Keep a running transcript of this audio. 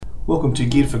Welcome to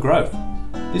Geared for Growth.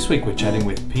 This week we're chatting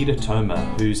with Peter Thoma,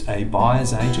 who's a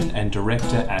buyer's agent and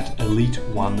director at Elite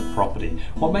One Property.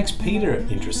 What makes Peter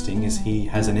interesting is he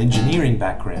has an engineering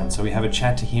background, so we have a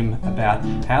chat to him about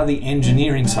how the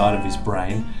engineering side of his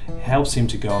brain helps him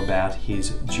to go about his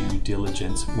due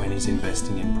diligence when he's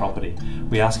investing in property.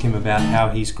 We ask him about how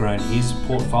he's grown his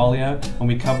portfolio, and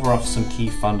we cover off some key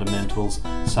fundamentals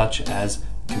such as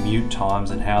commute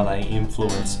times and how they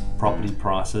influence property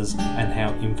prices and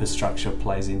how infrastructure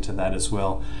plays into that as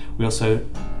well. We also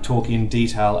talk in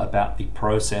detail about the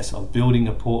process of building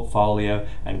a portfolio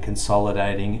and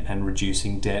consolidating and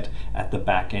reducing debt at the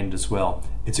back end as well.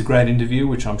 It's a great interview,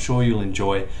 which I'm sure you'll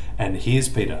enjoy. And here's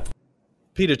Peter.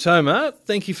 Peter Thoma,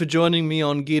 thank you for joining me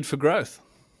on Geared for Growth.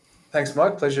 Thanks,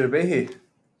 Mike. Pleasure to be here.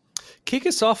 Kick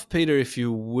us off, Peter, if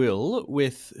you will,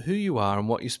 with who you are and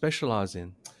what you specialise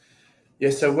in. Yeah,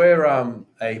 so we're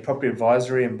a property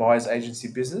advisory and buyers agency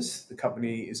business. The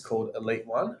company is called Elite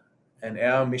One, and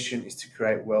our mission is to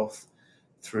create wealth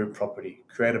through property,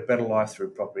 create a better life through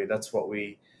property. That's what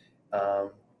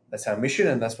that's our mission,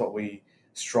 and that's what we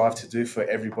strive to do for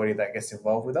everybody that gets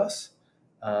involved with us.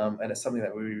 And it's something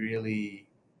that we really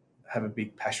have a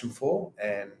big passion for,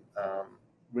 and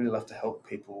really love to help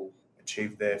people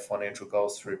achieve their financial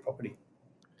goals through property.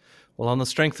 Well, on the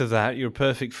strength of that, you're a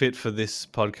perfect fit for this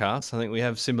podcast. I think we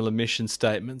have similar mission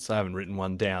statements. I haven't written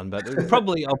one down, but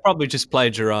I'll probably just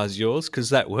plagiarise yours because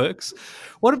that works.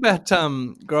 What about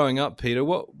growing up, Peter?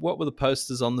 What were the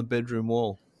posters on the bedroom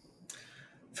wall?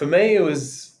 For me, it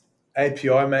was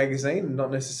API magazine, not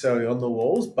necessarily on the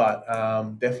walls, but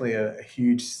definitely a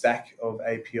huge stack of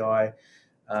API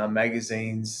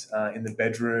magazines in the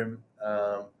bedroom.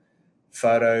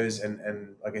 Photos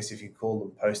and I guess if you call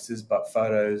them posters, but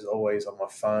photos always on my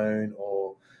phone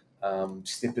or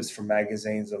snippets from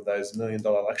magazines of those $1 million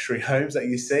luxury homes that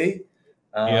you see.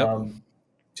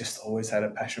 Just always had a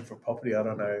passion for property. I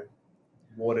don't know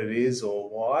what it is or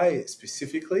why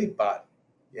specifically, but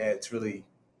yeah, it's really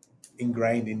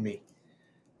ingrained in me.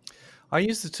 I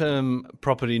use the term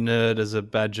property nerd as a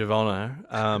badge of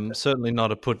honour, certainly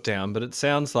not a put down, but it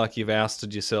sounds like you've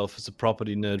ousted yourself as a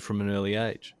property nerd from an early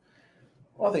age.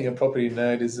 I think a property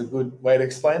nerd is a good way to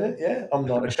explain it. Yeah, I'm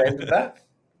not ashamed of that.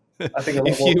 I think a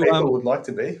lot more people would like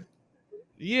to be.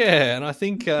 Yeah, and I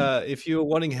think if you're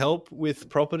wanting help with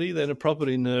property, then a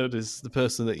property nerd is the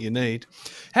person that you need.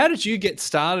 How did you get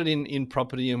started in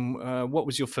property, and what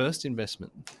was your first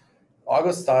investment? I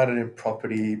got started in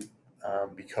property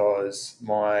because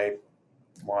my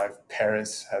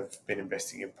parents have been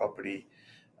investing in property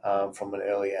from an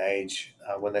early age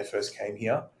when they first came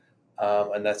here.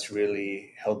 And that's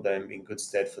really held them in good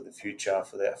stead for the future,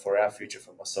 for our future,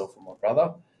 for myself and my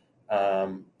brother,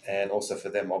 and also for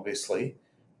them, obviously.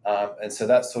 And so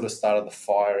that sort of started the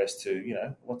fire as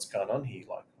to, what's going on here?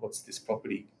 Like, what's this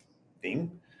property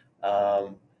thing?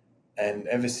 And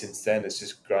ever since then, it's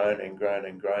just grown and grown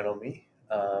and grown on me.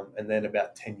 And then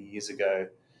about 10 years ago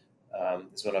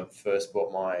is when I first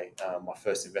bought my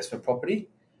first investment property.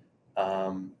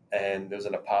 And there was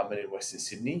an apartment in Western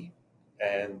Sydney,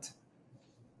 and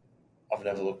I've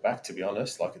never looked back, to be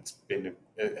honest. Like it's been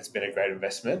a great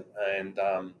investment, and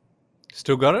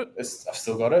still got it. I've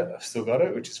still got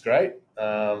it, which is great.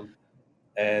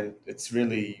 And it's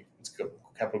got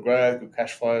capital growth, good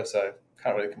cash flow, so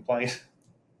can't really complain.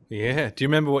 Yeah. Do you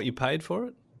remember what you paid for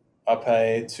it? I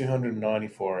paid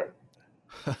 $290 for it.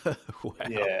 Wow.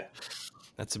 Yeah.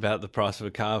 That's about the price of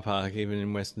a car park, even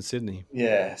in Western Sydney.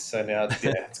 Yeah. So now,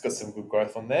 it's got some good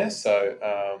growth on there.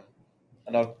 So.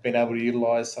 And I've been able to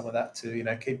utilise some of that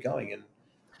to, keep going. And,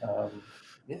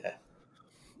 yeah.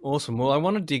 Awesome. Well, I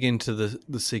want to dig into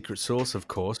the secret sauce, of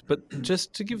course, but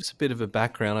just to give us a bit of a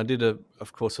background, I did,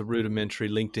 of course, a rudimentary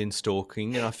LinkedIn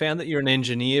stalking, and I found that you're an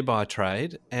engineer by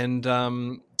trade, and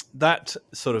that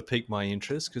sort of piqued my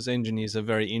interest because engineers are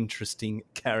very interesting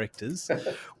characters.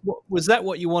 Was that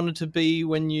what you wanted to be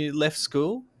when you left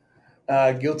school?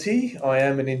 Guilty. I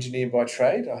am an engineer by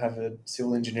trade. I have a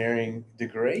civil engineering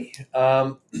degree.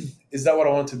 Is that what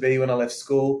I wanted to be when I left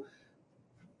school?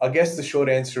 I guess the short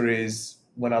answer is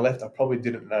when I left, I probably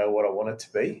didn't know what I wanted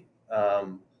to be.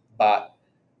 But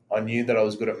I knew that I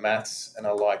was good at maths and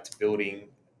I liked building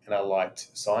and I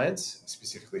liked science,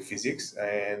 specifically physics.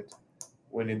 And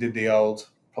when you did the old,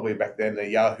 probably back then, the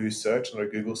Yahoo search, not a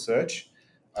Google search,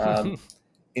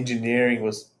 engineering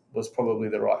was probably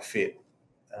the right fit.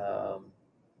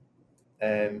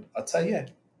 And I'd say, yeah,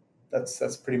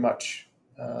 that's pretty much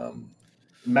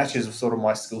matches sort of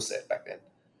my skill set back then.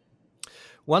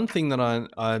 One thing that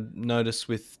I noticed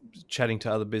with chatting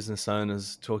to other business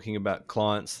owners, talking about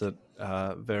clients that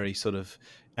are very sort of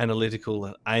analytical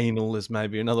and anal is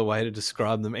maybe another way to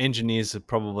describe them. Engineers are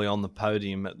probably on the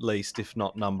podium at least, if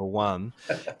not number one.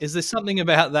 Is there something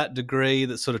about that degree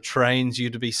that sort of trains you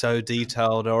to be so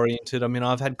detailed oriented? I mean,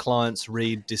 I've had clients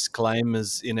read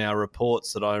disclaimers in our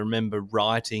reports that I remember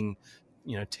writing,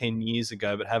 10 years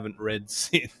ago, but haven't read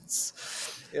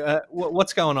since.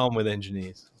 What's going on with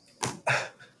engineers?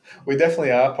 We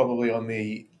definitely are probably on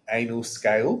the anal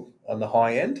scale on the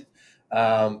high end.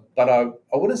 But I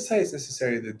wouldn't say it's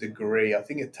necessarily the degree. I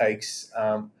think it takes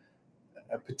a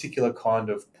particular kind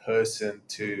of person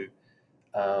to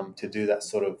do that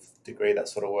sort of degree, that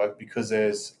sort of work, because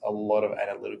there's a lot of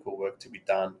analytical work to be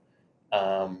done,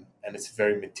 and it's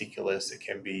very meticulous. It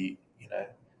can be,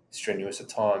 strenuous at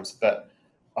times, but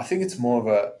I think it's more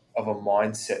of a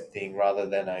mindset thing rather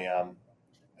than a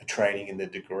training in the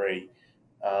degree.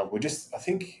 I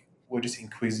think we're just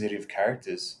inquisitive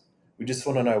characters. We just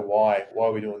want to know why. Why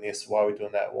are we doing this? Why are we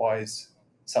doing that? Why is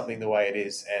something the way it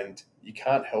is? And you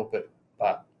can't help it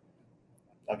but,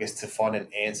 I guess, to find an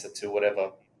answer to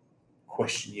whatever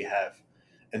question you have.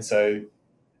 And so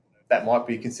that might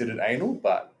be considered anal,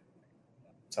 but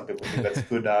some people think that's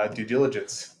good due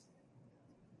diligence.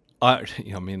 I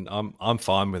mean, I'm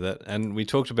fine with it. And we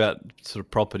talked about sort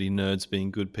of property nerds being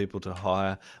good people to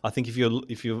hire. I think if you're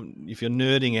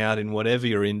nerding out in whatever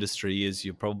your industry is,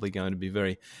 you're probably going to be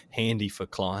very handy for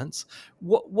clients.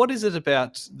 What is it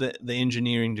about the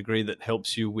engineering degree that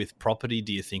helps you with property,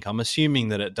 do you think? I'm assuming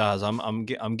that it does. I'm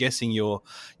guessing your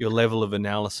level of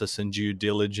analysis and due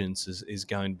diligence is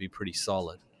going to be pretty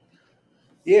solid.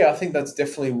 Yeah, I think that's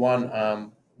definitely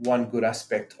one good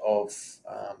aspect of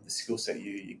the skill set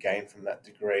you gain from that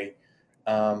degree.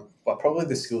 But probably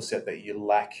the skill set that you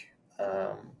lack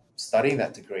studying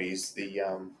that degree is the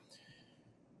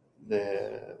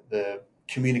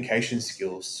communication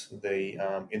skills,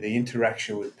 in the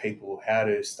interaction with people, how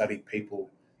to study people.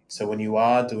 So when you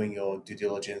are doing your due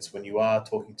diligence, when you are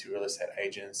talking to real estate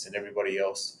agents and everybody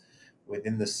else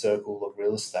within the circle of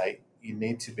real estate, you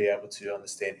need to be able to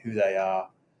understand who they are,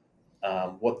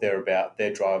 what they're about,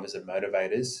 their drivers and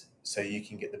motivators, so you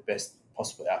can get the best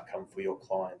possible outcome for your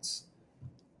clients.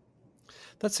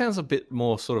 That sounds a bit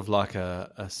more sort of like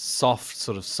a soft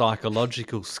sort of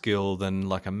psychological skill than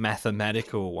like a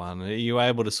mathematical one. Are you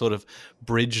able to sort of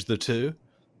bridge the two?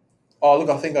 Oh, look,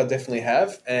 I think I definitely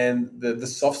have. And the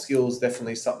soft skills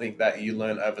definitely something that you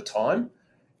learn over time.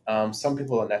 Some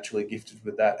people are naturally gifted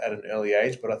with that at an early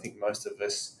age, but I think most of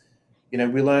us, we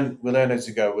learn as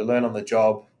you go. We learn on the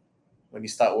job. When you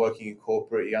start working in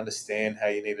corporate, you understand how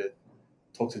you need to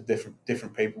talk to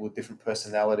different people with different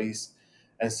personalities.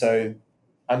 And so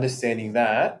understanding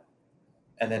that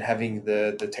and then having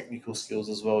the technical skills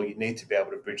as well, you need to be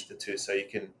able to bridge the two so you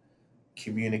can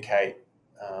communicate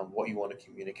what you want to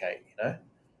communicate.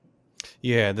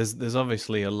 Yeah, there's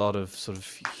obviously a lot of sort of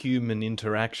human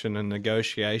interaction and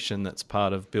negotiation that's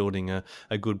part of building a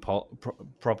good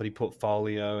property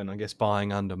portfolio, and I guess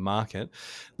buying under market.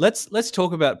 Let's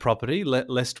talk about property,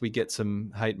 lest we get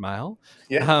some hate mail.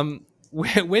 Yeah.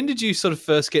 When did you sort of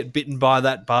first get bitten by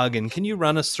that bug, and can you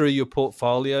run us through your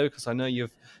portfolio? Because I know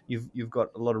you've got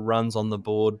a lot of runs on the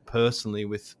board personally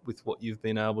with what you've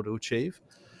been able to achieve.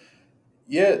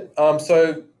 Yeah.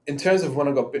 So in terms of when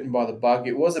I got bitten by the bug,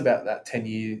 it was about that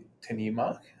 10-year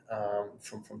mark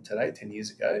from today, 10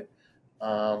 years ago.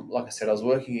 Like I said, I was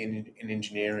working in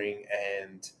engineering,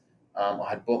 and I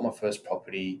had bought my first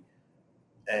property,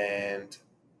 and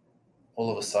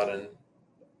all of a sudden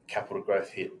capital growth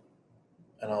hit.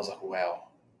 And I was like, wow,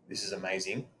 this is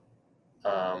amazing.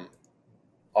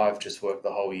 I've just worked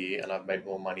the whole year and I've made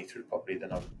more money through property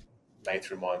than I've made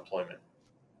through my employment.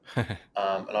 And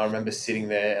I remember sitting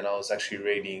there and I was actually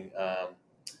reading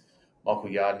Michael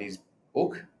Yardney's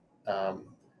book, How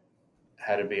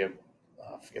to Be I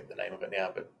forget the name of it now,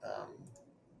 but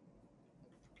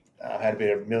How to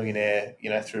Be a Millionaire,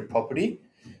 through property.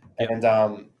 Yep.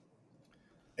 And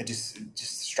it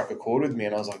just struck a chord with me,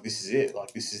 and I was like, this is it.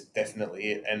 Like, this is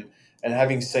definitely it. And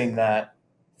having seen that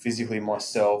physically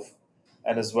myself,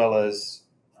 and as well as,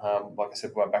 like I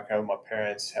said, my background with my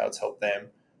parents, how it's helped them,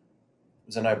 it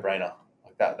was a no-brainer.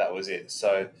 Like that was it.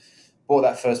 So bought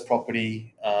that first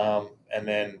property, and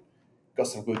then got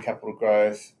some good capital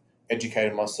growth,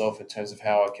 educated myself in terms of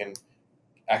how I can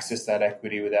access that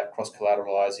equity without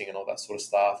cross-collateralizing and all that sort of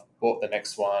stuff. Bought the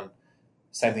next one.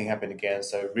 Same thing happened again.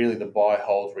 So really the buy,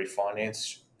 hold,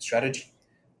 refinance strategy.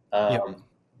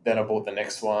 Then I bought the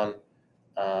next one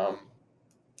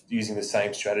using the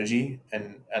same strategy.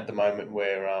 And at the moment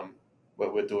we're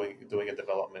doing a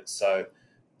development. So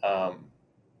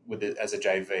with it as a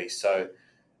JV. So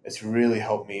it's really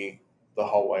helped me the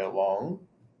whole way along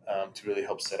to really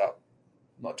help set up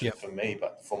not Yeah. just for me,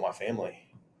 but for my family.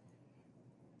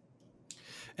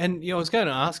 And I was going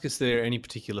to ask, is there any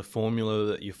particular formula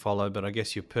that you follow? But I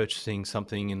guess you're purchasing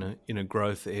something in a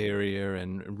growth area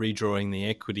and redrawing the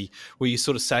equity. Were you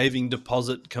sort of saving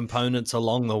deposit components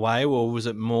along the way, or was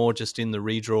it more just in the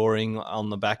redrawing on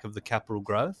the back of the capital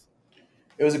growth?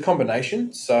 It was a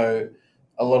combination. So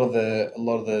a lot of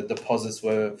the deposits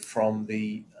were from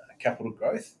the capital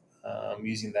growth,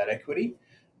 using that equity,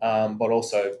 but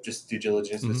also just due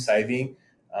diligence with Hmm. saving,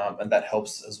 and that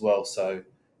helps as well. So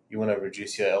you want to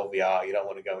reduce your LVR. You don't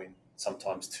want to go in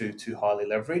sometimes too highly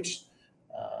leveraged.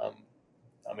 Um,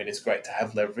 I mean, it's great to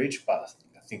have leverage, but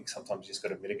I think sometimes you just got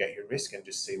to mitigate your risk and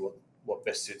just see what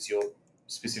best suits your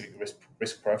specific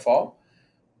risk profile.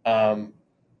 Um,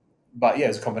 but yeah,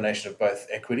 it's a combination of both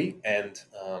equity and,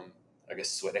 I guess,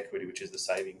 sweat equity, which is the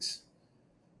savings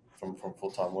from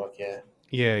full time work. Yeah.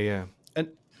 Yeah, yeah.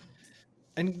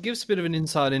 And give us a bit of an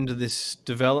insight into this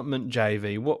development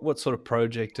JV. What sort of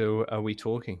project are we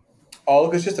talking? Oh,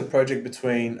 look, it's just a project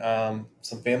between,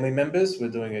 some family members. We're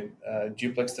doing a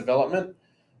duplex development,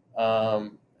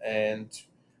 and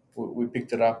we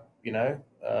picked it up,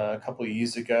 a couple of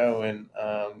years ago, and,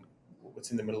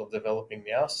 it's in the middle of developing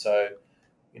now. So,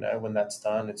 when that's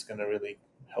done, it's going to really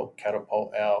help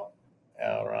catapult our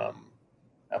our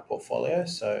portfolio.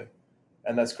 So,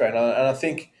 and that's great. And I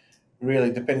think really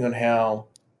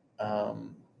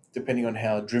um, depending on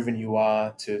how driven you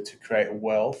are to create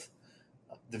wealth,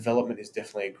 development is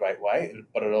definitely a great way.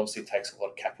 But it obviously takes a lot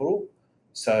of capital.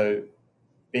 So,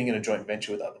 being in a joint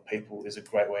venture with other people is a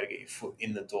great way to get your foot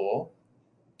in the door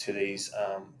to these,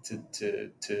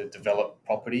 to develop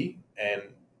property and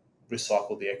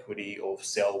recycle the equity or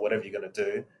sell whatever you're going to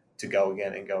do to go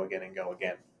again and go again and go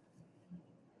again.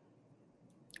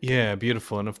 Yeah,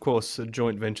 beautiful. And of course, a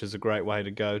joint venture is a great way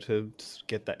to go to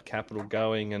get that capital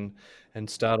going and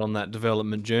start on that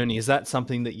development journey. Is that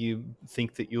something that you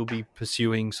think that you'll be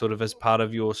pursuing sort of as part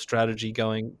of your strategy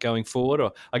going forward?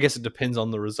 Or I guess it depends on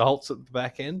the results at the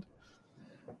back end.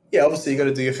 Yeah, obviously you got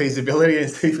to do your feasibility and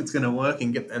see if it's going to work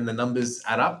and the numbers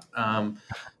add up.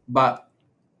 But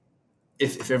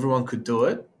if everyone could do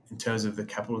it in terms of the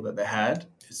capital that they had,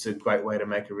 it's a great way to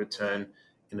make a return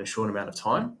in a short amount of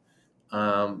time.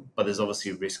 But there's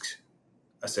obviously risks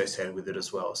associated with it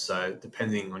as well. So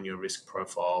depending on your risk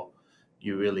profile,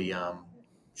 you really,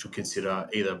 should consider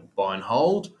either buy and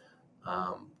hold,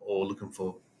 or looking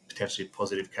for potentially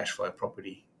positive cash flow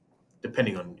property,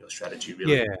 depending on your strategy,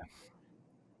 really. Yeah.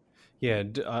 Yeah,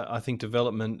 I think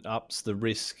development ups the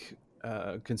risk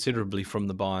considerably from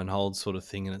the buy and hold sort of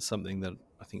thing, and it's something that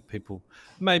I think people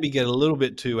maybe get a little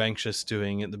bit too anxious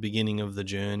doing at the beginning of the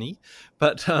journey.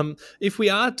 But if we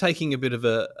are taking a bit of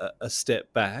a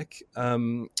step back,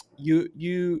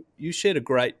 you shared a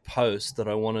great post that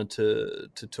I wanted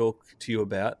to talk to you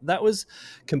about. That was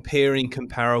comparing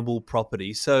comparable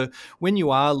properties. So when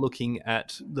you are looking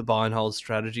at the buy and hold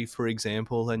strategy, for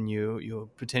example, and you're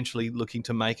potentially looking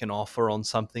to make an offer on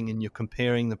something and you're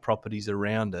comparing the properties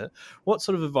around it, what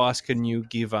sort of advice can you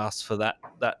give us for that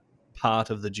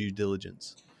part of the due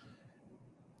diligence?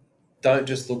 Don't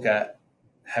just look at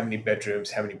how many bedrooms,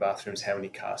 how many bathrooms, how many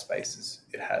car spaces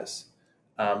it has.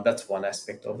 That's one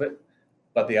aspect of it.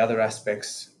 But the other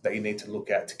aspects that you need to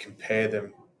look at to compare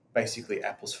them, basically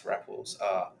apples for apples,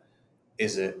 are: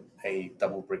 is it a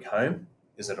double brick home?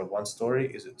 Is it a one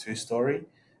story? Is it two-story?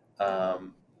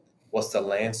 Um, what's the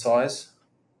land size?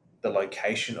 The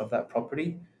location of that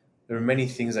property? There are many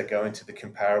things that go into the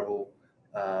comparable,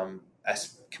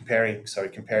 as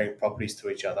comparing properties to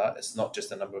each other. It's not just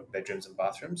the number of bedrooms and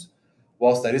bathrooms.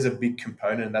 Whilst that is a big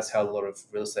component, and that's how a lot of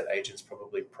real estate agents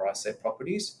probably price their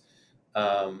properties,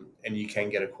 and you can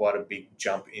get quite a big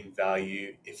jump in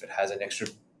value if it has an extra,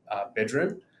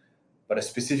 bedroom. But a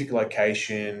specific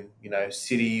location,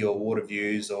 city or water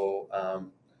views, or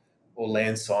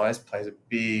land size plays a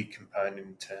big component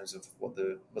in terms of what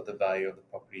the value of the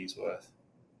property is worth.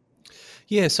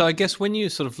 Yeah, so I guess when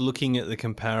you're sort of looking at the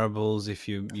comparables, if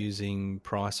you're using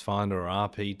Price Finder or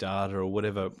RP Data or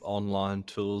whatever online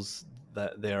tools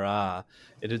that there are,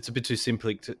 it's a bit too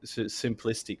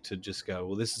simplistic to just go,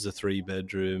 well, this is a 3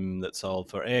 bedroom that sold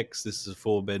for X, this is a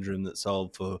 4 bedroom that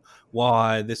sold for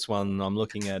Y, this one I'm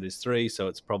looking at is 3, so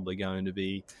it's probably going to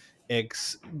be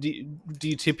X. Do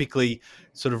you typically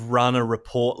sort of run a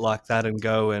report like that and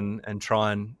go and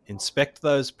try and inspect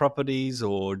those properties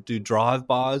or do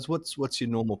drive-bys? What's your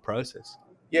normal process?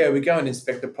 Yeah, we go and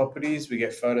inspect the properties. We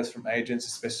get photos from agents,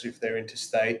 especially if they're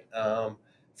interstate.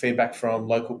 Feedback from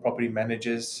local property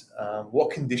managers.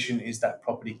 What condition is that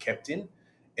property kept in?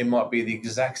 It might be the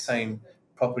exact same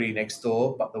property next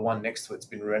door, but the one next to it's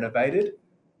been renovated,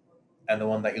 and the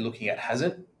one that you're looking at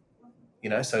hasn't.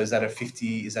 So is that a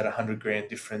 50, is that 100 grand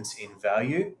difference in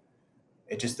value?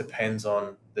 It just depends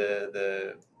on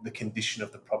the condition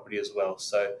of the property as well.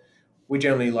 So we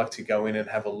generally like to go in and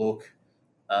have a look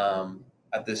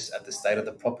at the state of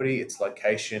the property, its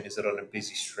location, is it on a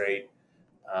busy street,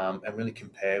 and really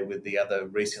compare with the other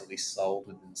recently sold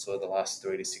within sort of the last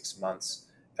 3 to 6 months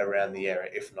around the area,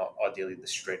 if not ideally the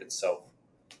street itself.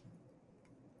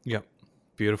 Yep,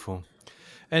 beautiful.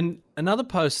 And another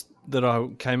post that I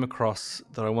came across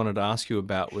that I wanted to ask you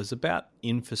about was about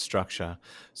infrastructure.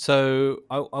 So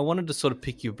I wanted to sort of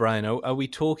pick your brain. Are we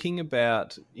talking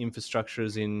about infrastructure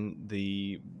as in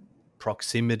the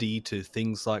proximity to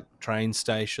things like train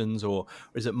stations, or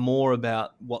is it more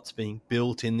about what's being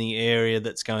built in the area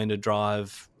that's going to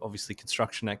drive obviously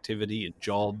construction activity and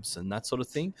jobs and that sort of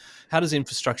thing? How does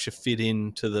infrastructure fit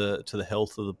into the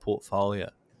health of the portfolio?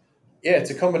 Yeah,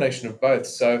 it's a combination of both.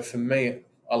 So for me,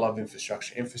 I love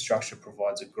infrastructure. Infrastructure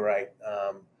provides a great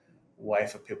way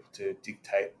for people to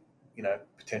dictate,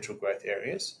 potential growth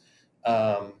areas.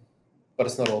 But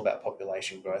it's not all about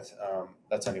population growth.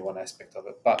 That's only one aspect of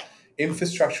it. But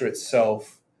infrastructure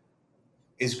itself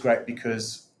is great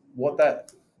because what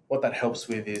that helps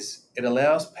with is it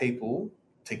allows people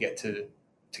to get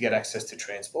access to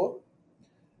transport.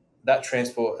 That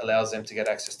transport allows them to get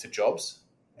access to jobs.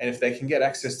 And if they can get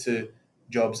access to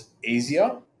jobs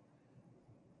easier,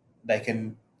 they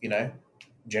can,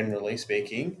 generally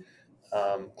speaking,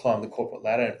 climb the corporate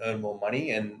ladder and earn more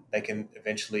money, and they can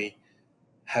eventually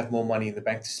have more money in the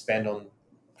bank to spend on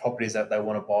properties that they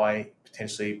want to buy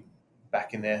potentially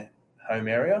back in their home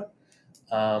area.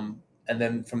 And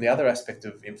then from the other aspect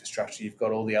of infrastructure, you've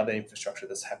got all the other infrastructure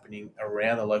that's happening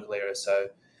around the local area. So,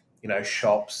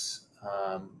 shops,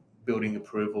 building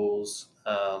approvals,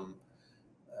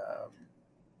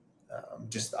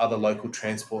 just other local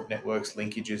transport networks,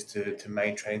 linkages to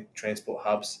main transport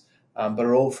hubs. But it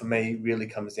all, for me, really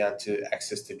comes down to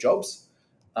access to jobs,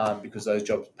 because those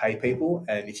jobs pay people.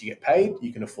 And if you get paid,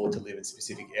 you can afford to live in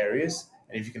specific areas.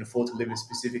 And if you can afford to live in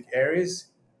specific areas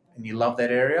and you love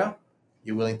that area,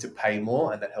 you're willing to pay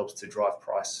more, and that helps to drive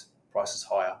prices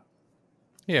higher.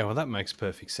 Yeah, well, that makes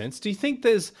perfect sense. Do you think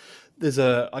there's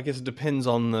I guess it depends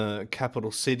on the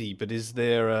capital city, but is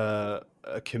there a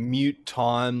commute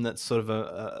time that's sort of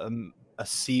a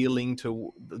ceiling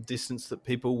to the distance that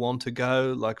people want to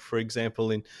go? Like, for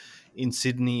example, in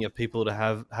Sydney, are people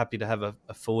happy to have a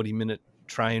 40-minute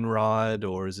train ride,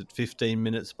 or is it 15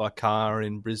 minutes by car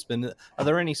in Brisbane? Are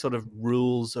there any sort of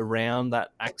rules around that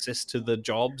access to the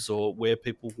jobs or where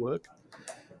people work?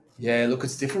 Yeah, look,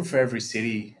 it's different for every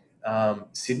city.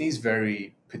 Sydney's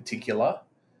very particular.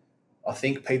 I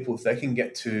think people, if they can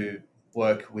get to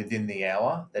work within the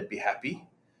hour, they'd be happy.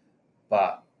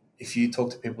 But if you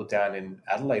talk to people down in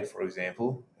Adelaide, for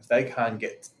example, if they can't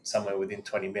get somewhere within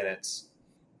 20 minutes,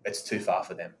 it's too far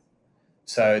for them.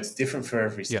 So it's different for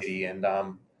every city. Yep. And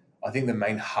I think the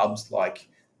main hubs like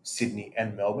Sydney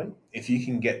and Melbourne, if you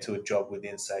can get to a job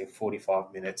within, say,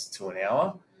 45 minutes to an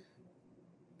hour,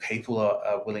 people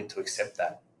are willing to accept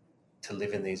that, to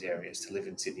live in these areas, to live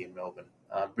in Sydney and Melbourne.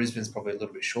 Brisbane's probably a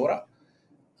little bit shorter.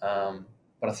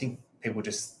 But I think people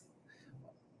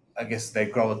they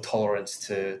grow a tolerance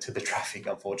to the traffic,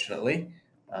 unfortunately,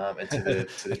 and to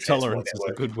the tolerance is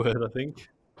a good word, I think.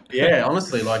 Yeah,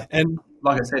 honestly, like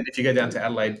I said, if you go down to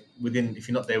Adelaide if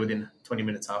you're not there within 20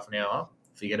 minutes, half an hour,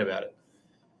 forget about it.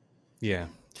 Yeah.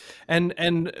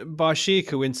 And by sheer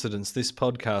coincidence, this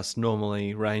podcast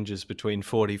normally ranges between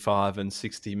 45 and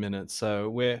 60 minutes. So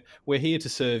we're here to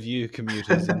serve you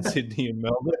commuters in Sydney and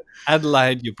Melbourne.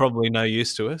 Adelaide, you're probably no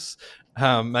use to us.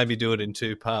 Maybe do it in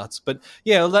two parts. But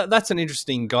yeah, that's an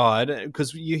interesting guide,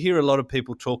 because you hear a lot of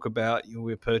people talk about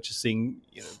we're purchasing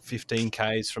 15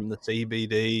 Ks from the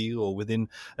CBD or within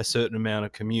a certain amount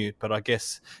of commute. But I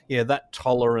guess, that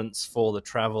tolerance for the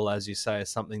travel, as you say, is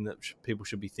something that people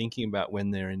should be thinking about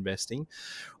when they're investing.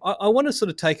 I want to sort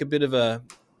of take a bit of a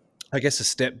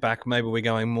step back. Maybe we're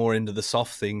going more into the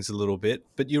soft things a little bit,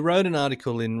 but you wrote an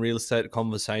article in Real Estate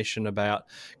Conversation about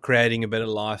creating a better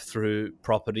life through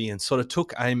property, and sort of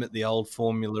took aim at the old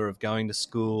formula of going to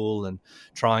school and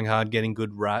trying hard, getting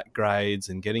good grades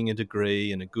and getting a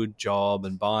degree and a good job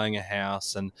and buying a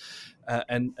house and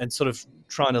sort of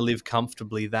trying to live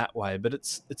comfortably that way. But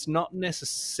it's not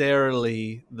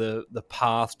necessarily the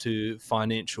path to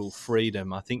financial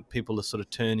freedom. I think people are sort of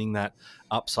turning that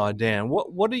upside down.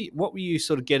 What were you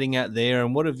sort of getting at there,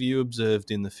 and what have you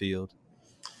observed in the field?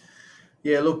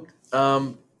 Yeah, look,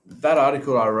 that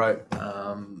article I wrote,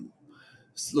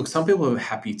 look, some people are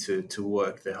happy to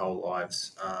work their whole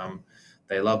lives.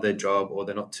 They love their job, or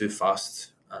they're not too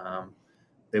fussed.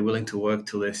 they're willing to work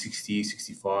till they're 60,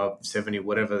 65, 70,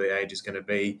 whatever the age is going to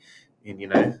be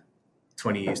in,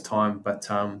 20 years' time. But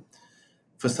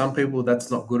for some people,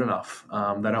 that's not good enough.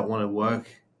 They don't want to work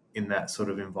in that sort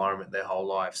of environment their whole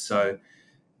life. So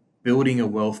building a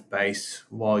wealth base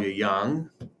while you're young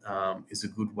is a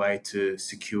good way to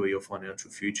secure your financial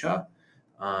future.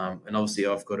 And obviously,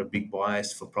 I've got a big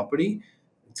bias for property.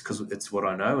 It's because it's what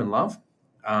I know and love.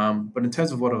 But in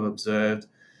terms of what I've observed,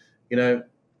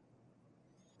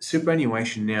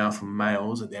 superannuation now for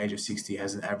males at the age of 60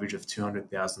 has an average of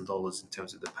 $200,000 in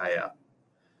terms of the payout.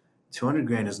 200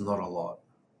 grand is not a lot.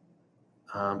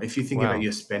 If you think about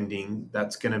your spending,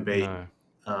 that's going to be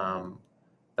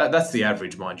that's the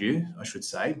average, mind you, I should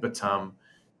say. But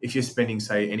if you're spending,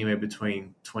 say, anywhere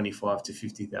between $25,000 to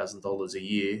 $50,000 a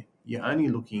year, you're only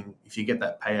looking, if you get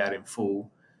that payout in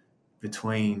full,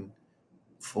 between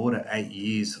 4 to 8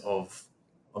 years of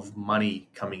money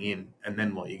coming in, and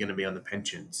then what, you're going to be on the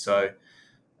pension. So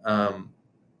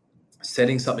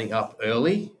setting something up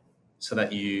early so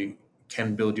that you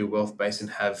can build your wealth base and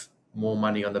have more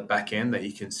money on the back end that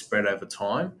you can spread over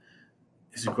time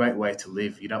is a great way to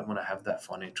live. You don't want to have that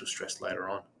financial stress later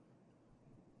on.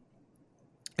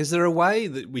 Is there a way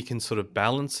that we can sort of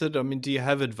balance it? I mean, do you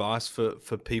have advice for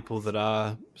people that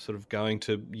are sort of going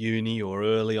to uni or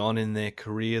early on in their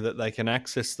career that they can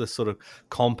access the sort of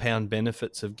compound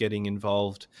benefits of getting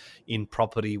involved in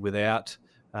property without,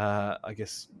 I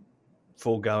guess,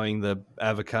 foregoing the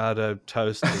avocado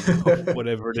toast or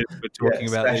whatever it is we're talking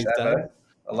about these days?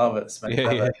 I love it.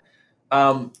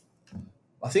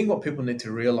 I think what people need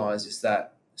to realise is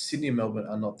that Sydney and Melbourne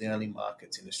are not the only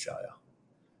markets in Australia.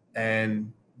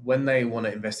 And when they want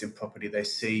to invest in property, they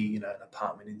see, an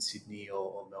apartment in Sydney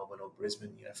or Melbourne or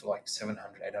Brisbane, for like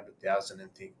 700,000, 800,000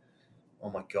 and think,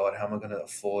 oh my God, how am I going to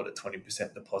afford a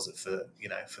 20% deposit for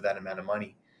that amount of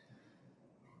money?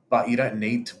 But you don't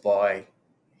need to buy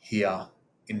here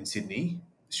in Sydney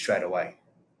straight away.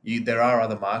 There are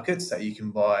other markets that you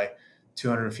can buy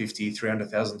 $250,000,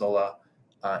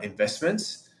 $300,000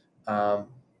 investments,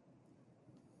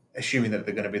 assuming that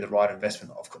they're going to be the right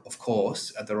investment, of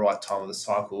course, at the right time of the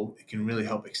cycle. It can really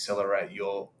help accelerate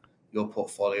your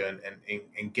portfolio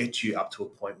and get you up to a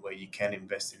point where you can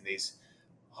invest in these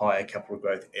higher capital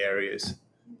growth areas.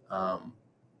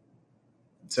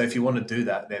 So if you want to do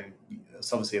that, then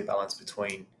it's obviously a balance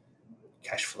between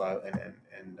cash flow and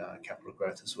capital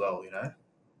growth as well,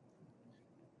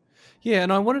 Yeah,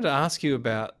 and I wanted to ask you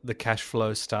about the cash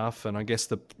flow stuff and I guess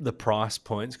the price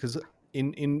points, because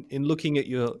in looking at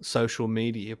your social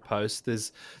media posts,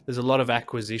 there's a lot of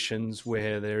acquisitions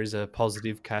where there is a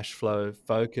positive cash flow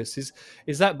focus.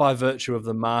 Is that by virtue of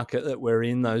the market that we're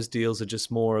in, those deals are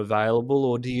just more available,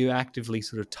 or do you actively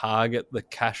sort of target the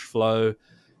cash flow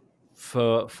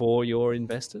for your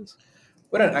investors?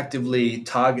 We don't actively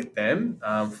target them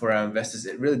for our investors.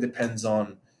 It really depends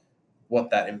on what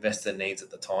that investor needs at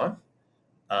the time.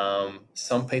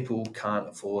 Some people can't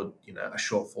afford, a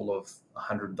shortfall of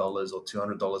 $100 or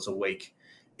 $200 a week,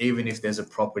 even if there's a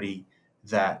property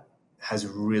that has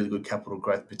really good capital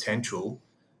growth potential.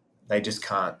 They just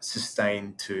can't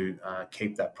sustain to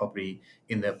keep that property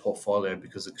in their portfolio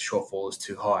because the shortfall is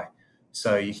too high.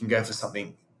 So you can go for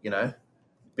something, a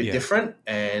bit different.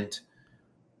 And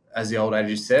as the old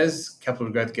adage says,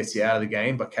 capital growth gets you out of the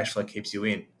game, but cash flow keeps you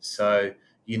in. So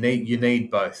you need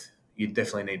both. You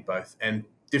definitely need both. And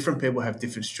different people have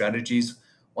different strategies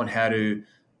on how to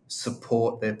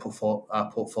support their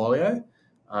portfolio,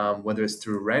 whether it's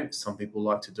through rent. Some people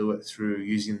like to do it through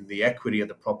using the equity of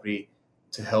the property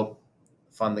to help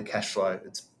fund the cash flow.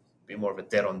 It's a bit more of a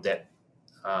debt-on-debt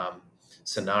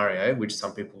scenario, which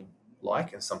some people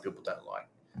like and some people don't like.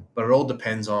 But it all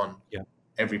depends on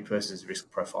every person's risk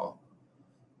profile.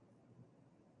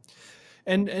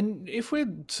 And if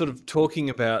we're sort of talking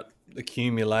about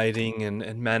accumulating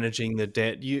and managing the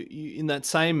debt, you in that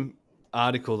same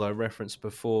article that I referenced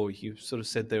before, you sort of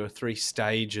said there were 3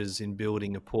 stages in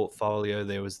building a portfolio.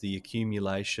 There was the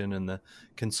accumulation and the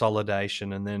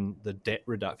consolidation and then the debt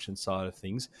reduction side of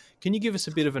things. Can you give us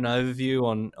a bit of an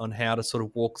overview on how to sort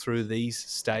of walk through these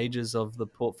stages of the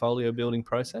portfolio building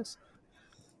process?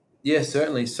 Yeah,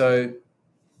 certainly. So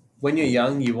when you're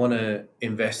young, you want to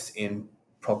invest in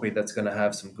property that's going to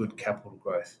have some good capital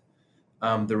growth.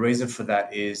 The reason for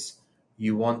that is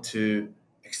you want to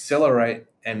accelerate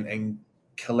and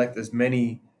collect as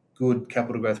many good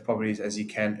capital growth properties as you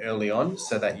can early on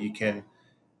so that you can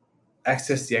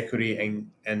access the equity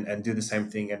and do the same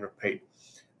thing and repeat.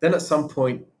 Then at some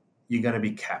point, you're going to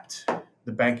be capped.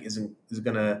 The bank is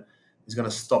going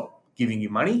to stop giving you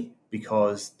money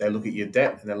because they look at your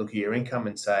debt and they look at your income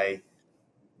and say,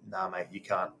 nah, mate, you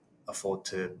can't afford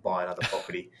to buy another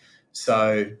property.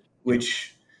 So,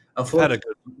 which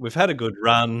we've had a good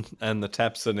run, and the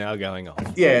taps are now going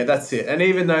off. Yeah, that's it. And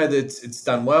even though that it's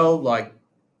done well, like,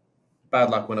 bad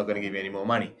luck, we're not going to give you any more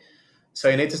money. So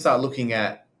you need to start looking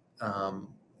at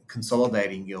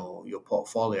consolidating your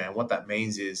portfolio, and what that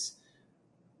means is,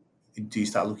 do you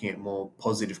start looking at more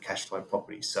positive cash flow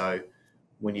properties? So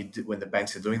when the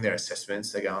banks are doing their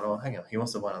assessments, they're going, oh, hang on, he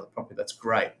wants to buy another property. That's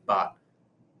great, but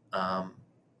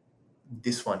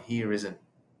this one here isn't.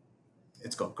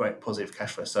 It's got great positive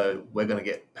cash flow, so we're going to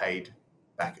get paid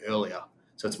back earlier.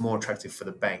 So it's more attractive for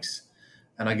the banks.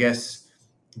 And I guess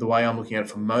the way I'm looking at it,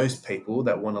 for most people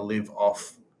that want to live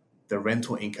off the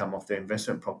rental income of their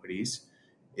investment properties,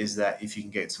 is that if you can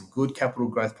get some good capital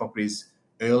growth properties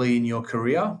early in your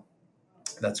career,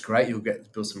 that's great. You'll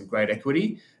build some great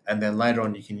equity, and then later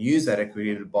on you can use that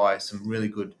equity to buy some really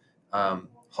good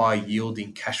high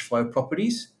yielding cash flow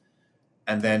properties.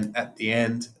 And then at the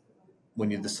end, when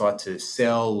you decide to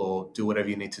sell or do whatever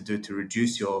you need to do to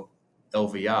reduce your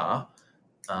LVR,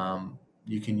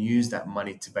 you can use that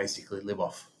money to basically live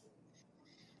off.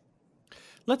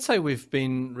 Let's say we've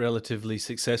been relatively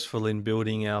successful in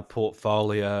building our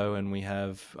portfolio, and we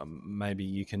have, maybe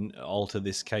you can alter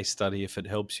this case study if it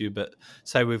helps you, but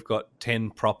say we've got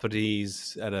 10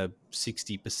 properties at a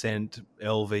 60%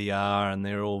 LVR, and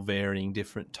they're all varying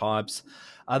different types.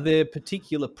 Are there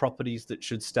particular properties that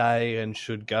should stay and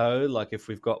should go? Like if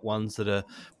we've got ones that are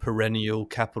perennial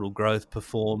capital growth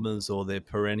performers, or they're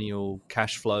perennial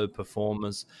cash flow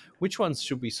performers, which ones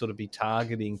should we sort of be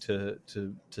targeting to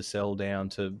sell down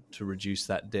to reduce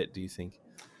that debt, do you think?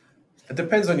 It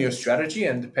depends on your strategy,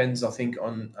 and depends, I think,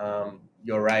 on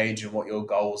your age and what your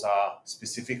goals are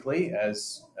specifically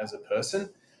as a person.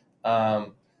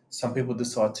 Some people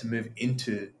decide to move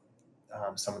into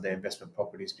some of their investment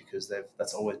properties because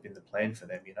that's always been the plan for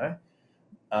them, you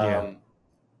know.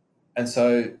 And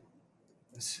so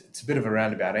it's a bit of a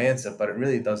roundabout answer, but it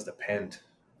really does depend.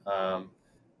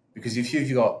 Because if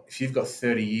you've got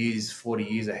 30 years, 40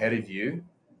 years ahead of you,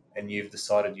 and you've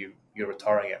decided you're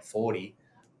retiring at 40,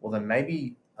 well then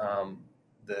maybe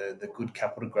the good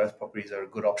capital growth properties are a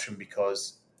good option,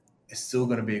 because it's still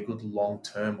going to be a good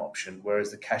long-term option.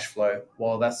 Whereas the cash flow,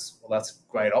 while that's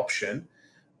a great option,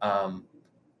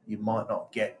 you might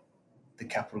not get the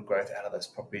capital growth out of those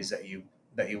properties that you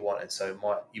want, and so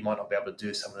you might not be able to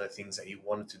do some of the things that you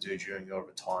wanted to do during your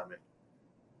retirement.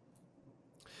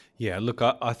 Yeah, look,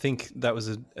 I think that was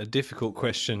a difficult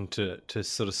question to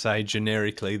sort of say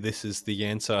generically, this is the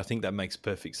answer. I think that makes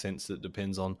perfect sense. It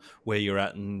depends on where you're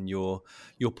at in your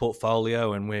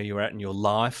portfolio and where you're at in your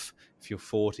life. If you're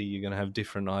 40, you're going to have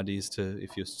different ideas to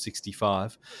if you're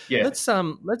 65. Yeah.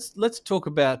 Let's talk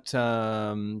about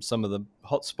some of the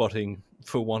hot spotting,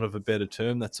 for want of a better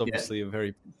term. That's obviously a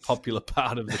very popular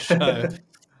part of the show.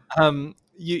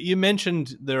 You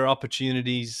mentioned there are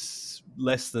opportunities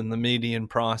less than the median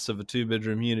price of a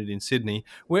 2-bedroom unit in Sydney.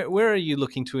 Where are you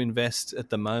looking to invest at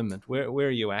the moment? Where are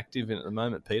you active in at the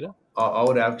moment, Peter? I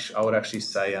would actually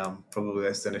say probably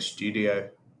less than a studio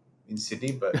in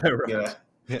Sydney, but right.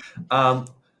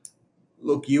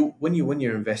 Look, when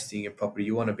you're investing in property,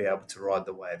 you want to be able to ride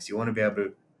the waves. You want to be able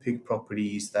to pick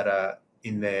properties that are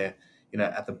in there,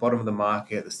 at the bottom of the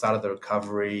market, at the start of the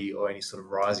recovery, or any sort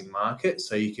of rising market,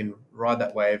 so you can ride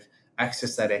that wave,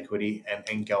 access that equity,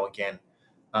 and go again.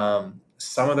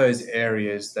 Some of those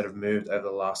areas that have moved over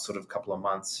the last sort of couple of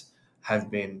months have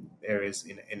been areas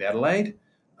in Adelaide.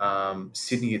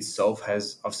 Sydney itself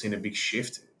I've seen a big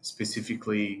shift,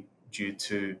 specifically due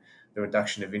to the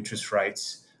reduction of interest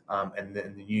rates, and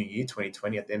then the new year,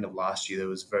 2020, at the end of last year, there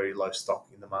was very low stock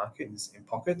in the market in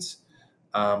pockets.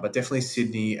 But definitely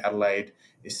Sydney, Adelaide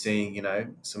is seeing,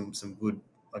 some good,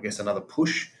 I guess, another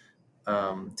push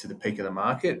to the peak of the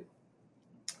market.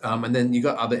 And then you've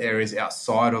got other areas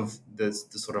outside of the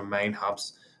sort of main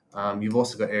hubs. You've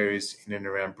also got areas in and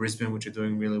around Brisbane, which are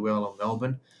doing really well, or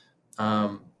Melbourne.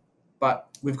 But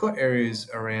we've got areas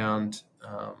around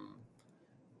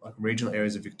like regional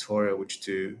areas of Victoria which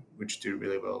do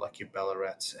really well, like your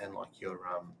Ballarats and like your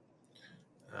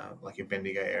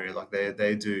Bendigo area. Like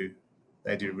they do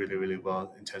really, really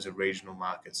well in terms of regional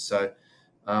markets. So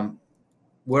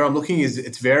where I'm looking is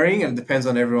it's varying, and it depends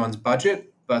on everyone's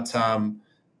budget, but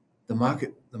the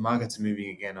market's moving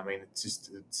again. I mean, it's just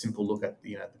a simple look at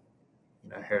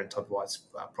Hare and Todd White's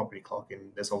property clock,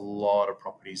 and there's a lot of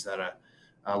properties that are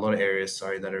a lot of areas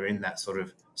that are in that sort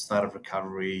of start of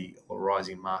recovery or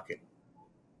rising market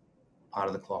part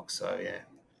of the clock. So yeah.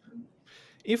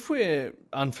 If we're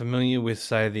unfamiliar with,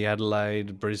 say, the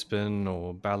Adelaide, Brisbane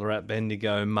or Ballarat,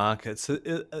 Bendigo markets, are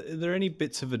there any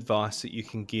bits of advice that you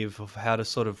can give of how to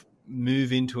sort of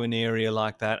move into an area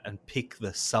like that and pick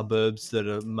the suburbs that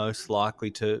are most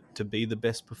likely to be the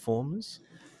best performers?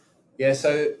 Yeah,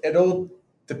 so it all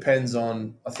depends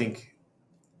on, I think,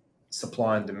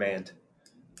 supply and demand.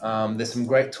 There's some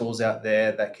great tools out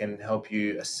there that can help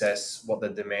you assess what the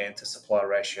demand to supply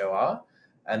ratio are,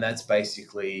 and that's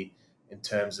basically in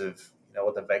terms of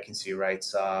what the vacancy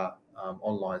rates are,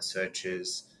 online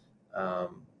searches,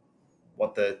 um,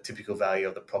 what the typical value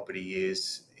of the property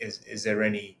is. Is there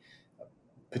any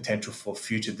potential for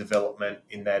future development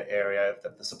in that area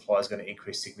that the supply is going to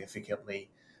increase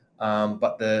significantly?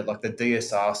 But the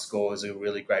DSR score is a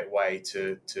really great way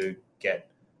to get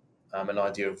an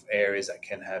idea of areas that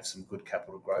can have some good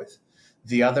capital growth.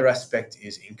 The other aspect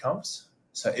is incomes.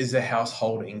 So is the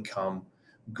household income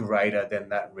greater than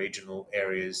that regional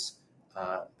area's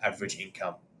average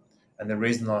income? And the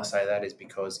reason I say that is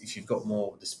because if you've got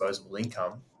more disposable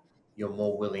income, you're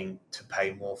more willing to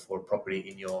pay more for a property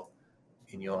in your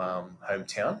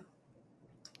hometown.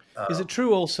 Is it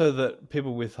true also that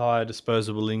people with higher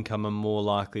disposable income are more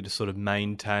likely to sort of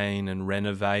maintain and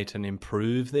renovate and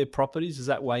improve their properties? Is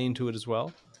that way into it as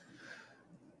well?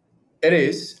 It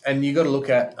is, and you got to look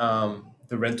at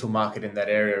the rental market in that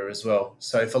area as well.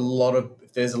 So if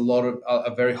there's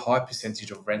a very high percentage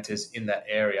of renters in that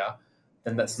area,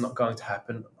 then that's not going to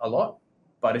happen a lot.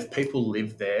 But if people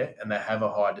live there and they have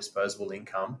a high disposable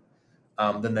income,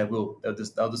 then they will.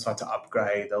 They'll decide to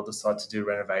upgrade. They'll decide to do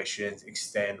renovations,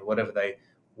 extend, whatever they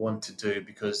want to do,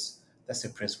 because that's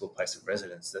their principal place of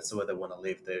residence. That's where they want to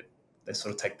live. They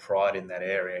sort of take pride in that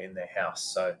area, in their house.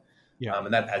 So, yeah,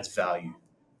 and that adds value.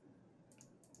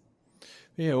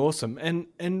 Yeah, awesome.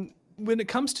 And when it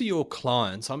comes to your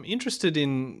clients, I'm interested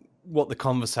in what the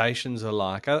conversations are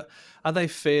like. Are they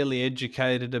fairly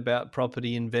educated about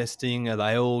property investing? Are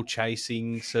they all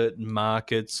chasing certain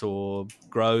markets or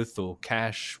growth or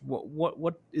cash?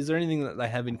 What is there anything that they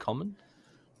have in common?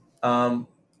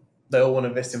 They all want to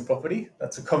invest in property.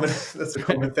 That's a common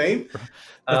theme.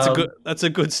 That's a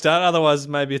good start. Otherwise,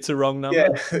 maybe it's a wrong number. Yeah,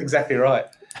 exactly right.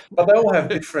 But they all have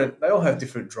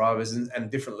different drivers and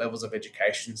different levels of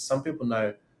education. Some people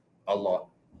know a lot,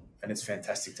 and it's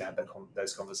fantastic to have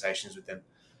those conversations with them.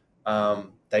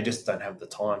 They just don't have the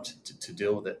time to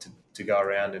deal with it, to go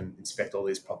around and inspect all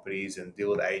these properties and deal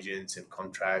with agents and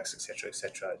contracts,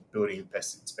 etc., building and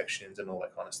pest inspections and all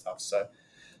that kind of stuff. So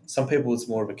some people, it's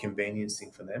more of a convenience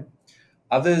thing for them.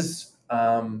 Others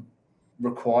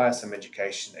require some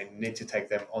education, and you need to take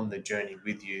them on the journey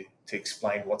with you to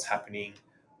explain what's happening,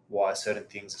 why certain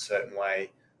things a certain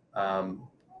way,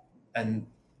 and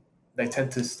they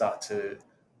tend to start to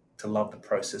love the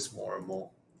process more and more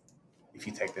if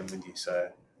you take them with you. So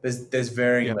there's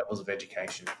varying levels of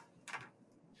education.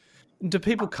 Do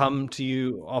people come to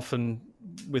you often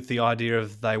with the idea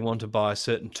of they want to buy a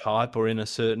certain type or in a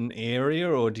certain area,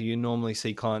 or do you normally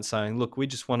see clients saying, look, we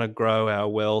just want to grow our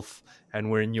wealth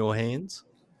and we're in your hands?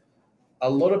 A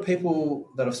lot of people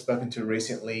that I've spoken to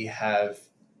recently have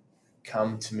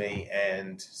come to me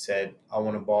and said, I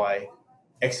want to buy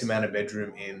X amount of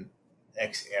bedroom in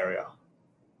X area.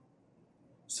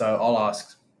 So I'll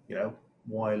ask,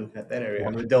 why are you looking at that area?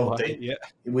 And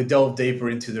we delve deeper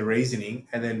into the reasoning,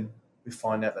 and then we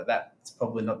find out that that's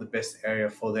probably not the best area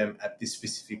for them at this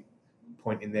specific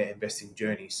point in their investing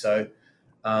journey. So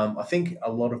I think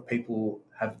a lot of people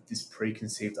have this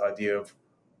preconceived idea of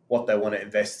what they want to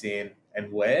invest in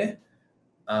and where.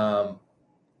 And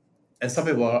some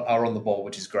people are on the ball,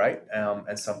 which is great.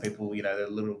 And some people, they're a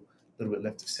little bit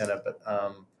left of center. But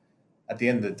at the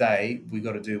end of the day, we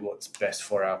got to do what's best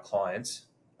for our clients,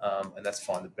 and that's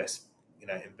find the best,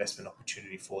 investment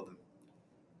opportunity for them.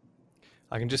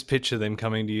 I can just picture them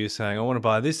coming to you saying, I want to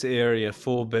buy this area,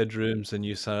 4 bedrooms, and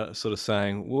you sort of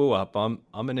saying, whoa up, I'm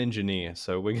an engineer,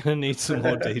 so we're going to need some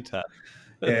more detail.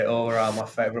 Yeah, or my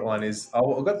favourite one is,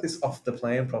 I've got this off the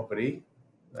plan property.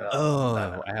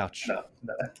 Ouch. No.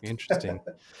 Interesting.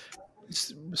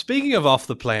 Speaking of off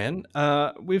the plan,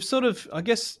 we've sort of, I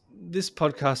guess this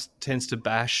podcast tends to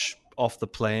bash off the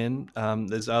plan.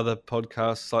 There's other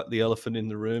podcasts like The Elephant in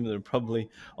the Room that are probably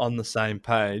on the same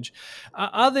page.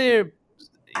 Are there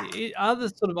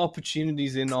sort of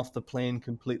opportunities in off the plan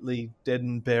completely dead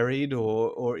and buried,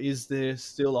 or is there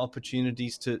still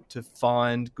opportunities to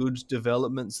find good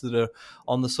developments that are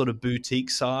on the sort of boutique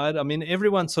side? I mean,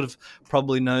 everyone sort of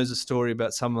probably knows a story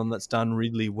about someone that's done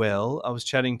really well. I was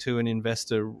chatting to an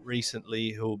investor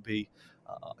recently who will be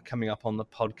coming up on the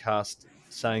podcast,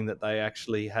 saying that they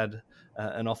actually had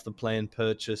an off-the-plan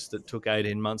purchase that took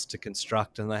 18 months to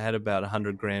construct, and they had about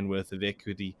 $100,000 worth of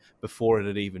equity before it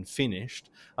had even finished.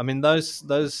 I mean,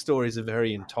 those stories are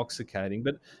very intoxicating.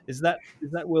 But is that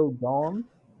well gone?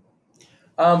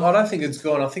 I don't think it's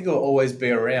gone. I think it'll always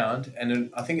be around, and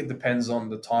I think it depends on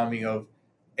the timing of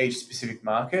each specific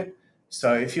market.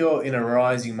 So if you're in a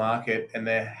rising market and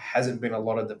there hasn't been a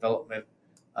lot of development,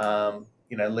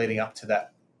 leading up to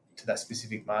that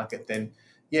specific market, then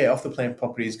yeah, off the plan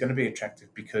property is going to be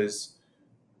attractive because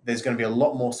there's going to be a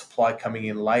lot more supply coming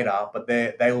in later, but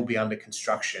they will be under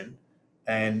construction,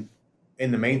 and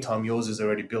in the meantime, yours is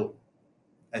already built,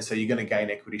 and so you're going to gain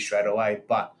equity straight away.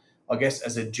 But I guess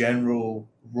as a general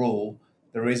rule,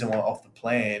 the reason why off the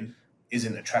plan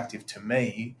isn't attractive to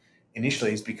me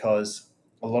initially is because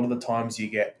a lot of the times you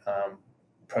get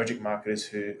project marketers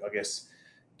who, I guess,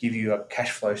 give you a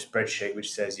cash flow spreadsheet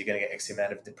which says you're going to get X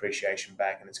amount of depreciation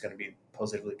back and it's going to be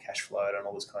positively cash flowed and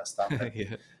all this kind of stuff.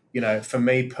 Yeah. For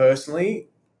me personally,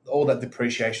 all that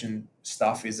depreciation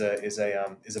stuff is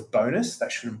a bonus.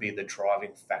 That shouldn't be the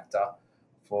driving factor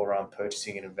for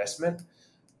purchasing an investment.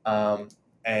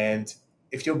 And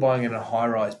if you're buying in a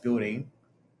high-rise building,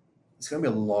 there's going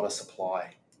to be a lot of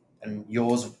supply, and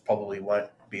yours probably won't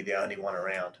be the only one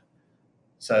around.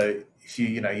 So if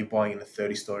you're buying in a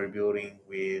 30-story building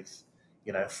with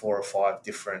 4 or 5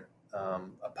 different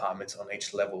apartments on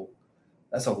each level,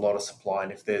 that's a lot of supply.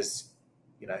 And if there's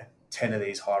 10 of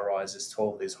these high-rises,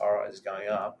 12 of these high-rises going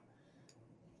up,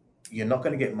 you're not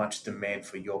going to get much demand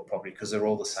for your property because they're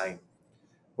all the same.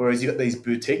 Whereas you've got these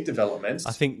boutique developments.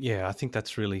 I think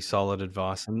that's really solid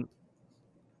advice. And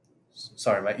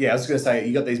sorry, mate. Yeah, I was going to say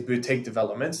you got these boutique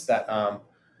developments that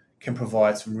can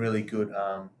provide some really good,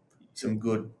 some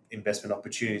good investment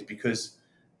opportunities because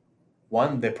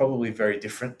one, they're probably very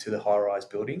different to the high-rise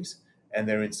buildings, and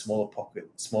they're in smaller,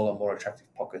 more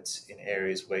attractive pockets in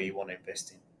areas where you want to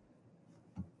invest in.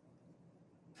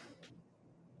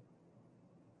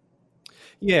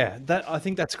 yeah, I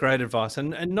think that's great advice.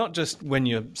 And not just when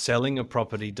you're selling a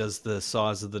property does the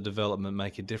size of the development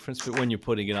make a difference, but when you're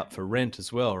putting it up for rent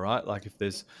as well, right? Like if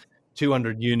there's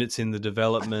 200 units in the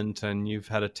development and you've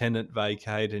had a tenant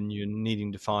vacate and you're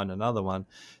needing to find another one,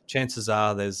 chances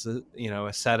are there's a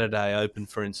Saturday open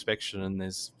for inspection and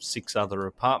there's 6 other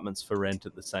apartments for rent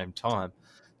at the same time.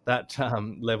 That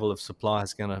level of supply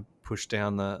is going to push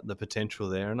down the potential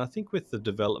there. And I think with the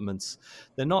developments,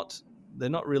 they're not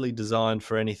really designed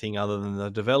for anything other than the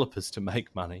developers to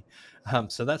make money.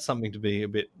 So that's something to be a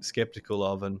bit skeptical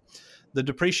of. And the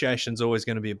depreciation is always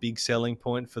going to be a big selling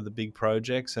point for the big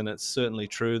projects. And it's certainly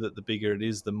true that the bigger it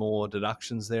is, the more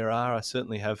deductions there are. I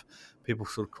certainly have people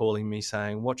sort of calling me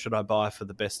saying, what should I buy for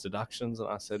the best deductions? And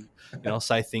I said, I'll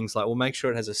say things like, well, make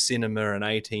sure it has a cinema and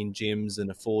 18 gyms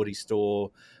and a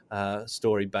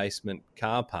 40-story basement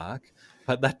car park.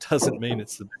 But that doesn't mean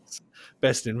it's the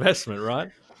best investment,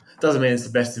 right? Doesn't mean it's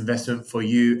the best investment for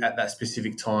you at that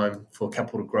specific time for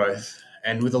capital growth.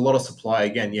 And with a lot of supply,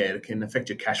 again, yeah, it can affect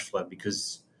your cash flow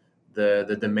because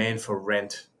the demand for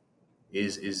rent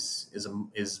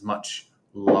is much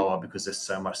lower because there's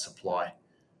so much supply.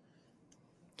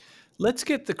 Let's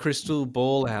get the crystal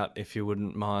ball out, if you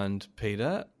wouldn't mind,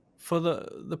 Peter, for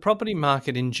the property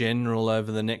market in general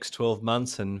over the next 12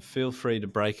 months, and feel free to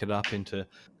break it up into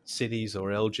cities or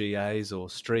LGAs or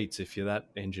streets if you're that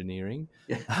engineering.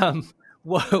 Yeah.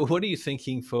 What are you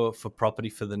thinking for property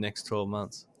for the next 12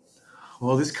 months?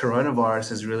 Well, this coronavirus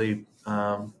has really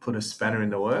put a spanner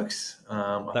in the works.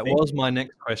 That was my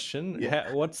next question.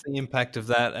 Yeah. What's the impact of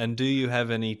that? And do you have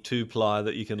any 2-ply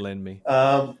that you can lend me?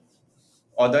 I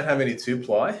don't have any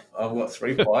 2-ply. I've got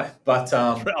 3-ply, but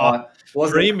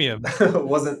premium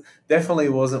definitely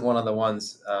wasn't one of the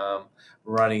ones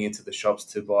running into the shops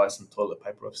to buy some toilet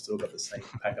paper. I've still got the same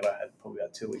packet I had probably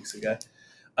about 2 weeks ago.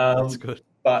 That's good.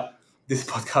 But this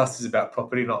podcast is about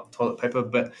property, not toilet paper.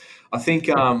 But I think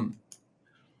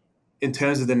in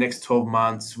terms of the next 12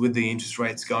 months, with the interest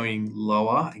rates going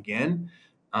lower again,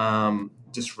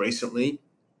 just recently,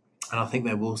 and I think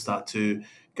they will start to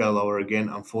go lower again,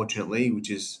 unfortunately, which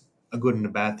is a good and a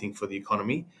bad thing for the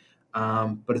economy.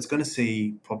 But it's going to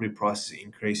see property prices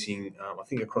increasing, I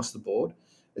think, across the board.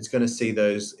 It's going to see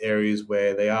those areas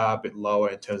where they are a bit lower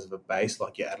in terms of a base,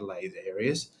 like your Adelaide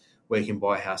areas, where you can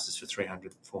buy houses for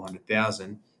 300,000,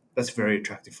 400,000. That's very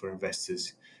attractive for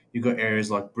investors. You've got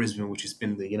areas like Brisbane, which has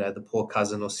been the poor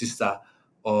cousin or sister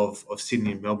of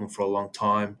Sydney and Melbourne for a long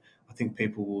time. I think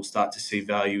people will start to see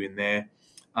value in there.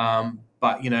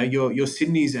 But your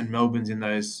Sydneys and Melbournes in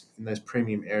those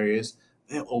premium areas,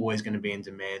 they're always going to be in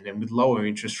demand. And with lower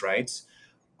interest rates,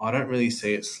 I don't really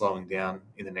see it slowing down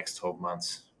in the next 12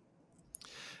 months.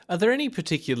 Are there any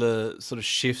particular sort of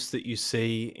shifts that you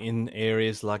see in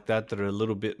areas like that are a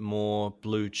little bit more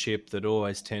blue chip that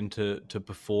always tend to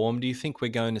perform? Do you think we're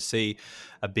going to see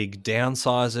a big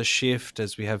downsizer shift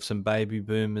as we have some baby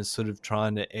boomers sort of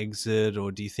trying to exit,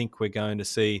 or do you think we're going to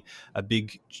see a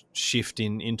big shift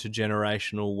in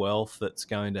intergenerational wealth that's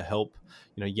going to help,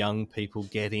 you know, young people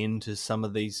get into some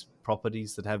of these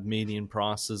properties that have median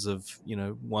prices of, you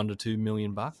know, $1 to $2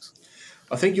 million?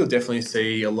 I think you'll definitely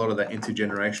see a lot of that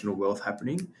intergenerational wealth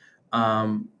happening,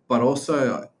 but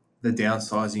also the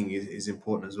downsizing is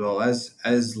important as well.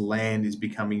 As land is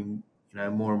becoming, you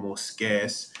know, more and more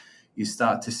scarce, you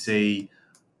start to see,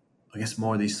 I guess,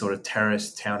 more of these sort of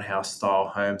terrace townhouse style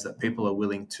homes that people are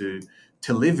willing to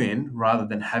live in, rather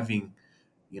than having,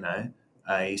 you know,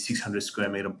 a 600 square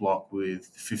meter block with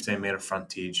 15 meter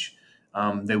frontage.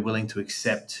 They're willing to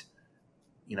accept,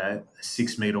 you know, a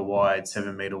 6 meter wide,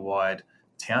 7 meter wide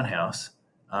townhouse,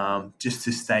 just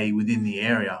to stay within the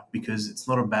area, because it's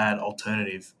not a bad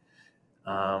alternative.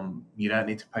 You don't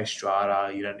need to pay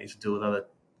strata. You don't need to deal with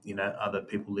other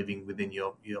people living within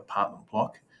your apartment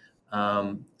block.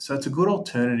 So it's a good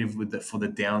alternative for the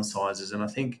downsizers. And I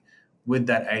think with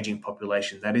that aging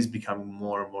population, that is becoming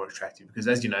more and more attractive, because,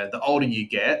 as you know, the older you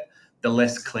get, the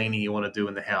less cleaning you want to do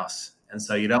in the house. And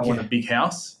so you don't want a big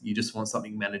house. You just want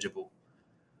something manageable.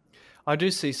 I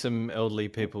do see some elderly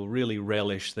people really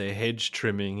relish their hedge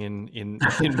trimming in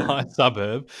my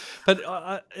suburb, but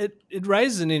it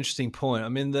raises an interesting point. I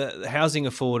mean, the housing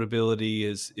affordability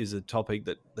is a topic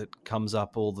that comes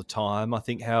up all the time. I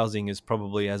think housing is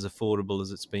probably as affordable as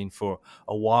it's been for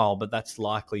a while, but that's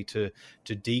likely to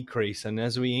decrease. And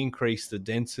as we increase the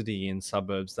density in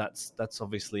suburbs, that's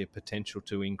obviously a potential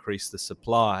to increase the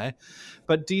supply.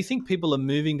 But do you think people are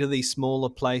moving to these smaller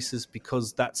places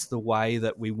because that's the way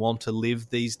that we want to live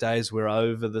these days? We're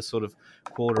over the sort of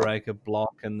quarter acre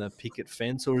block and the picket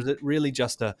fence, or is it really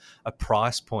just a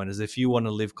price point, as if you want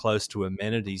to live close to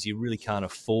amenities, you really can't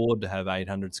afford to have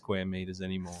 800 square meters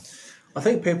anymore? I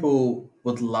think people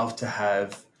would love to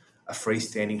have a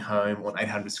freestanding home on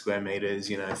 800 square meters,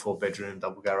 you know, 4-bedroom,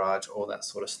 double garage, all that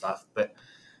sort of stuff. But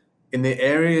in the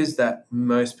areas that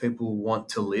most people want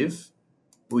to live,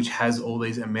 which has all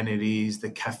these amenities, the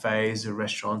cafes, the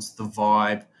restaurants, the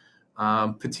vibe,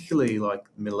 particularly like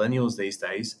millennials these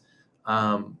days,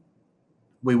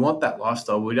 we want that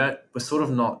lifestyle. We're sort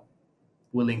of not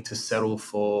willing to settle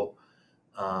for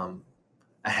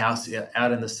a house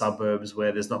out in the suburbs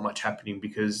where there's not much happening,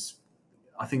 because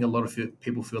I think a lot of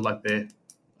people feel like they're,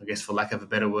 I guess for lack of a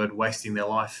better word, wasting their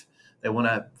life. They want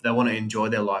to enjoy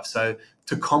their life. So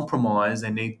to compromise,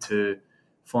 they need to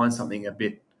find something a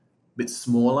bit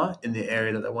smaller in the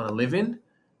area that they want to live in,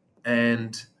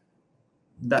 and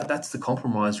that's the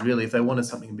compromise, really. If they wanted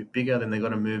something a bit bigger, then they've got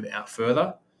to move out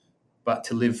further. But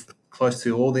to live close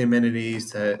to all the amenities,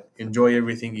 to enjoy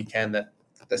everything you can that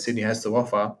Sydney has to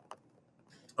offer,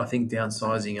 I think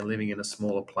downsizing and living in a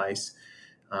smaller place,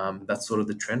 that's sort of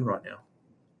the trend right now.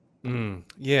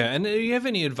 Yeah, and do you have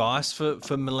any advice for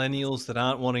millennials that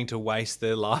aren't wanting to waste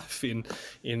their life in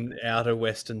outer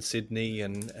Western Sydney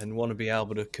and want to be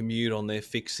able to commute on their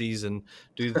fixies and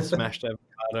do the smashed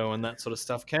avocado and that sort of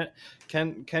stuff?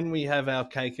 Can we have our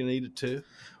cake and eat it too?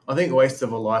 I think waste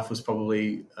of a life was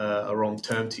probably a wrong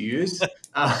term to use.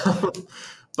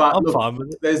 But I'm look, fine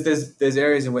with it. there's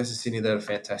areas in Western Sydney that are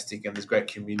fantastic, and there's great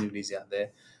communities out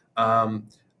there.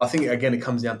 I think, again, it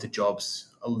comes down to jobs.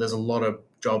 There's a lot of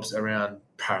jobs around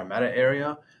Parramatta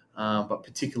area, but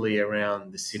particularly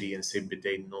around the city and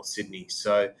CBD, North Sydney.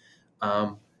 So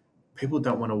people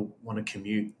don't want to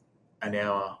commute an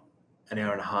hour and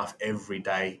a half every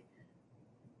day,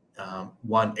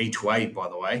 one each way, by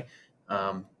the way,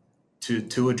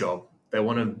 to a job. They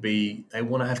want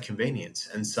to have convenience.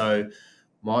 And so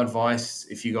my advice,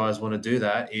 if you guys want to do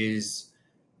that, is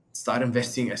start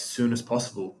investing as soon as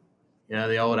possible. You know,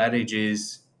 the old adage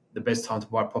is the best time to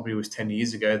buy property was 10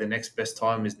 years ago. The next best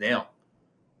time is now.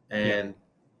 And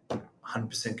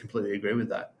 100% completely agree with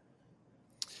that.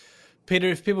 Peter,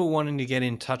 if people wanting to get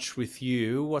in touch with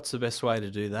you, what's the best way to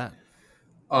do that?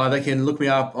 They can look me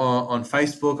up on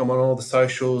Facebook. I'm on all the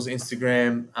socials,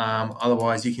 Instagram.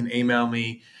 Otherwise, you can email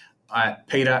me at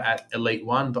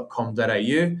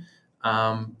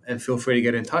peter@elite1.com.au, and feel free to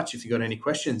get in touch if you've got any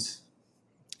questions.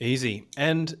 Easy.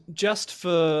 And just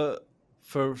for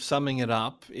summing it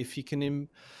up, if you can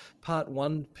impart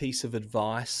one piece of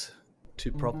advice to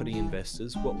property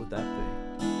investors, what would that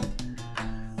be?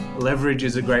 Leverage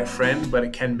is a great friend, but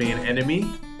it can be an enemy.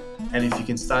 And if you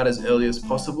can start as early as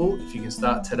possible, if you can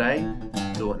start today,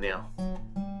 do it now.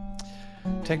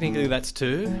 Technically, that's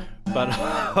two, but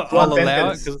I'll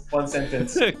allow it. One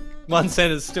sentence. 1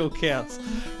 sentence still counts.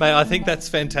 Mate, I think that's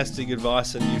fantastic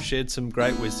advice, and you've shared some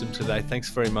great wisdom today. Thanks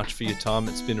very much for your time.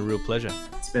 It's been a real pleasure.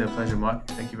 It's been a pleasure, Mike.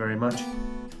 Thank you very much.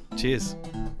 Cheers.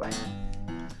 Bye.